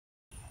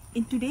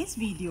In today's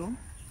video,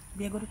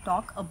 we are going to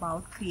talk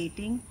about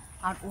creating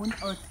our own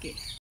earth kit.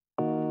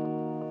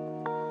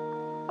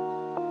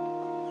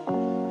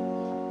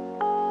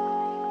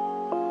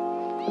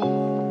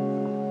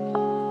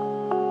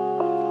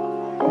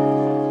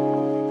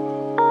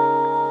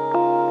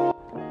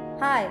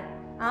 Hi,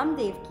 I'm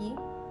Devki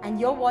and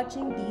you're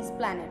watching Dee's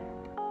Planet.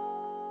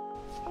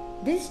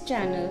 This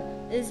channel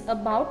is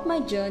about my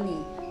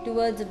journey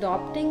towards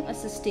adopting a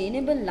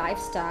sustainable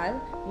lifestyle,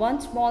 one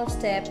small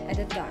step at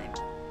a time.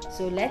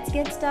 So let's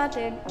get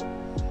started.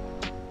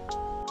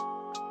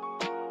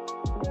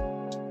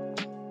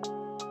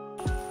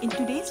 In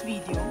today's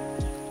video,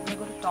 we are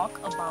going to talk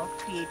about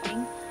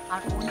creating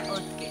our own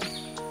earth kit.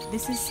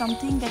 This is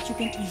something that you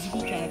can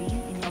easily carry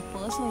in your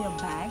purse or your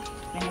bag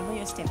whenever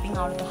you're stepping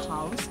out of the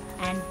house,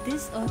 and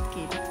this earth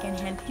kit can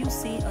help you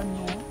say a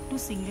no to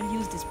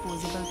single-use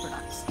disposable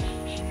products.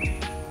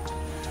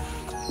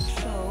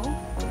 So,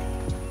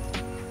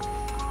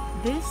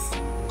 this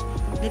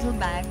little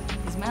bag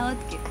is my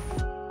earth kit.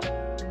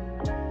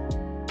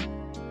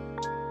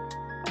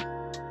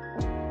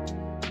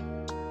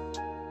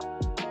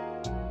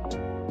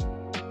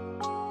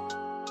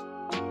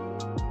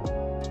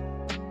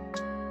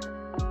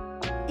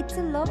 It's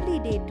a lovely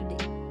day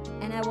today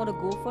and I want to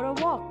go for a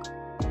walk.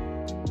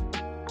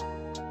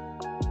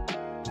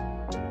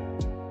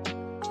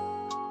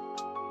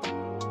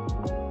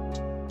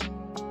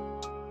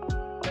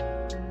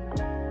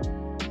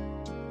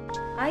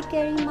 I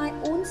carry my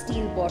own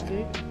steel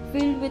bottle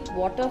filled with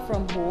water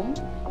from home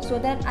so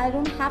that I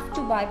don't have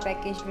to buy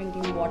packaged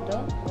drinking water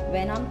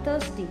when I'm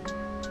thirsty.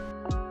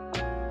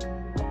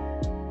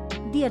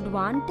 The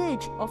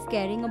advantage of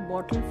carrying a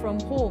bottle from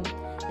home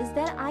is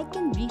that I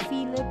can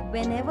refill it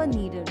whenever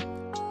needed.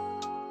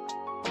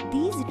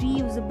 These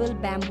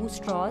reusable bamboo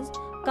straws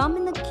come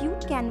in a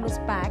cute canvas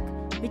pack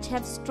which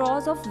have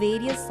straws of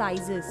various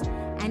sizes,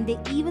 and they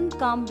even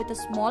come with a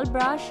small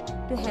brush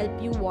to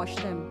help you wash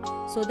them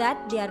so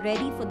that they are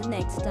ready for the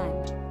next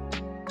time.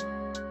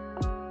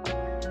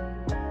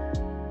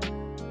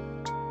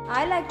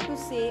 I like to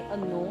say a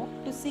no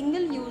to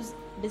single-use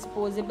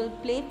disposable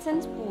plates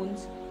and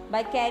spoons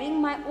by carrying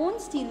my own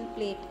steel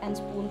plate and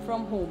spoon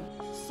from home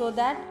so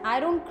that I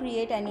don't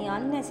create any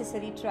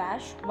unnecessary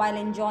trash while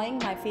enjoying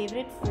my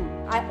favorite food.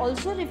 I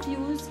also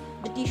refuse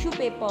the tissue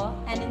paper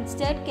and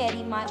instead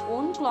carry my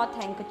own cloth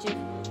handkerchief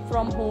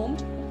from home,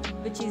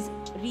 which is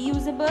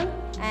reusable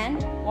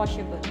and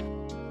washable.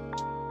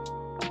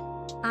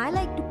 I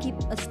like to keep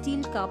a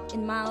steel cup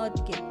in my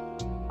earth kit.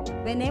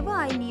 Whenever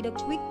I need a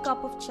quick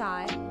cup of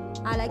chai,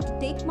 I like to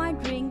take my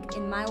drink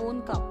in my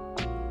own cup.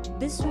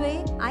 This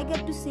way, I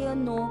get to say a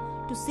no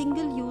to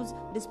single-use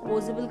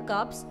disposable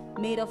cups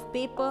made of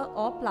paper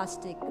or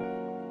plastic.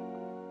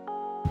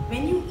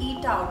 When you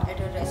eat out at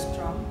a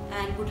restaurant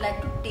and would like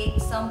to take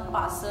some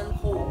parcel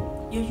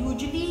home, you're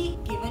usually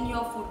given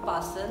your food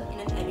parcel in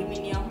an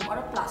aluminium or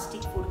a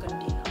plastic food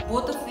container,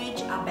 both of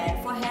which are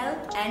bad for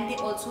health and they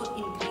also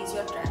increase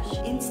your trash.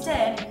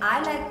 Instead,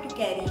 I like to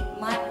carry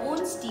my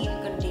own steel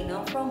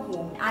container from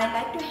home. I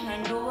like to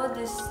hand over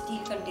this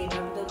steel container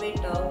to the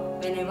waiter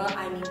whenever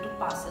I need to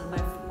parcel my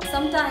food.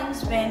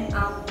 Sometimes when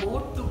I'm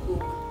bored to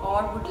cook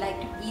or would like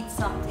to eat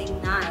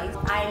something nice,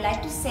 I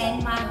like to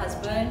send my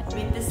husband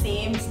with the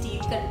same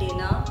steel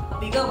container, a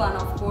bigger one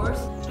of course,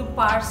 to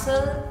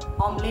parcel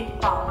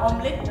omelette pav.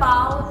 Omelette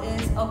pav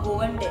is a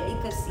Goan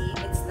delicacy.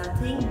 It's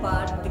nothing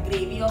but the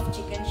gravy of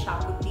chicken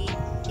shakuti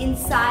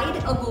inside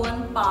a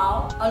Goan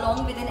pav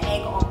along with an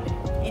egg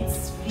omelette.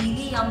 It's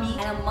really yummy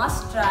and a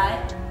must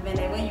try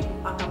whenever you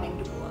are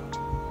coming to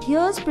Goa.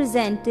 Here's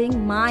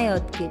presenting my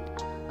earth kit,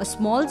 a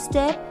small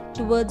step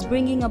towards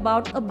bringing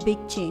about a big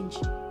change.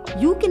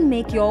 You can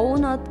make your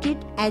own earth kit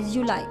as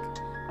you like.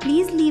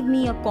 Please leave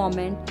me a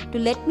comment to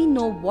let me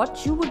know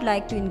what you would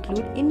like to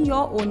include in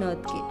your own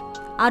earth kit.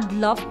 I'd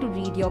love to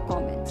read your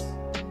comments.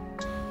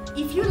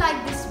 If you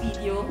like this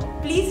video,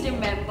 please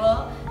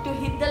remember to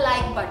hit the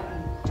like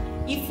button.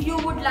 If you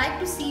would like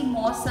to see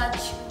more such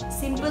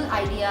simple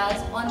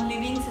ideas on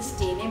living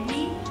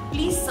sustainably,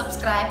 please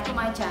subscribe to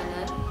my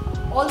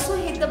channel. Also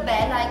hit the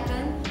bell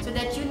icon so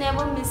that you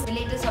never miss the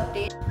latest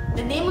update.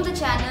 The name of the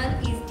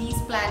channel is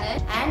Dee's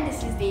Planet and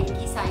this is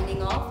Devki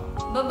signing off.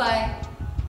 Bye bye.